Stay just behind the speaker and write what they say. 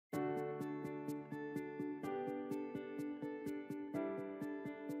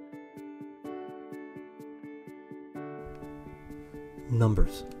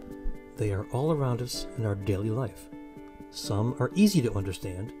Numbers. They are all around us in our daily life. Some are easy to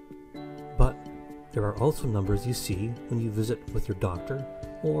understand, but there are also numbers you see when you visit with your doctor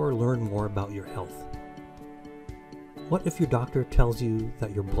or learn more about your health. What if your doctor tells you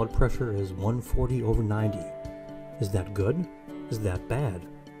that your blood pressure is 140/90? Is that good? Is that bad?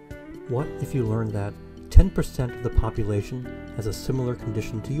 What if you learn that 10% of the population has a similar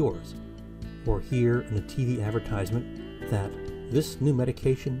condition to yours? Or hear in a TV advertisement that this new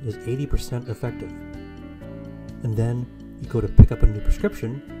medication is 80% effective. And then you go to pick up a new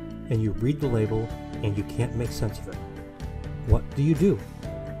prescription and you read the label and you can't make sense of it. What do?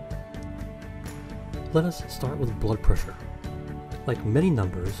 Let us start with blood pressure. Like many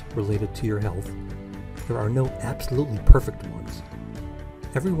numbers related to your health, there are no absolutely perfect ones.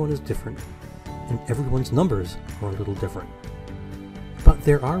 Everyone is different, and everyone's numbers are a little different. But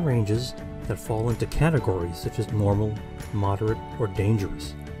there are ranges that fall into categories such as normal, moderate, or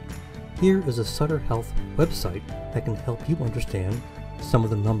dangerous. Here is a Sutter Health website that can help you understand some of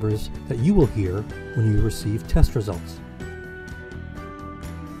the numbers that you will hear when you receive test results.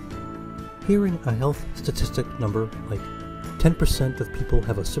 Hearing a health statistic number like 10% of people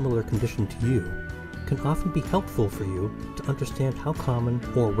have a similar condition to you can often be helpful for you to understand how common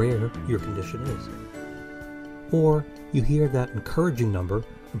or rare your condition is. Or you hear that encouraging number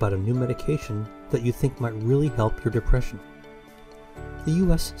about a new medication that you think might really help your depression. The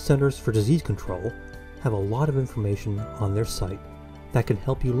U.S. Centers for Disease Control have a lot of information on their site that can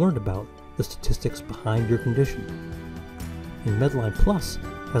help you learn about the statistics behind your condition. And Medline Plus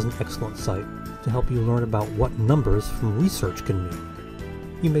has an excellent site to help you learn about what numbers from research can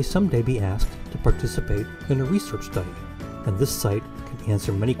mean. You may someday be asked to participate in a research study, and this site can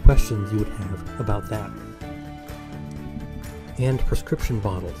answer many questions you would have about that. And prescription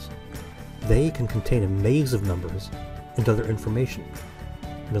bottles. They can contain a maze of numbers and other information.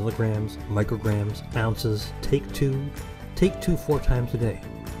 Milligrams, micrograms, ounces, take two 4 times a day.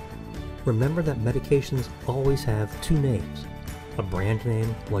 Remember that medications always have two names, a brand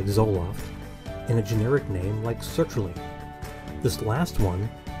name like Zoloft and a generic name like sertraline. This last one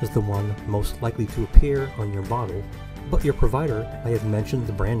is the one most likely to appear on your bottle, but your provider may have mentioned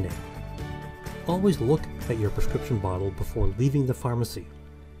the brand name. Always look at your prescription bottle before leaving the pharmacy,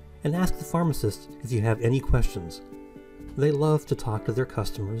 and ask the pharmacist if you have any questions. They love to talk to their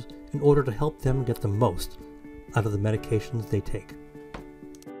customers in order to help them get the most out of the medications they take.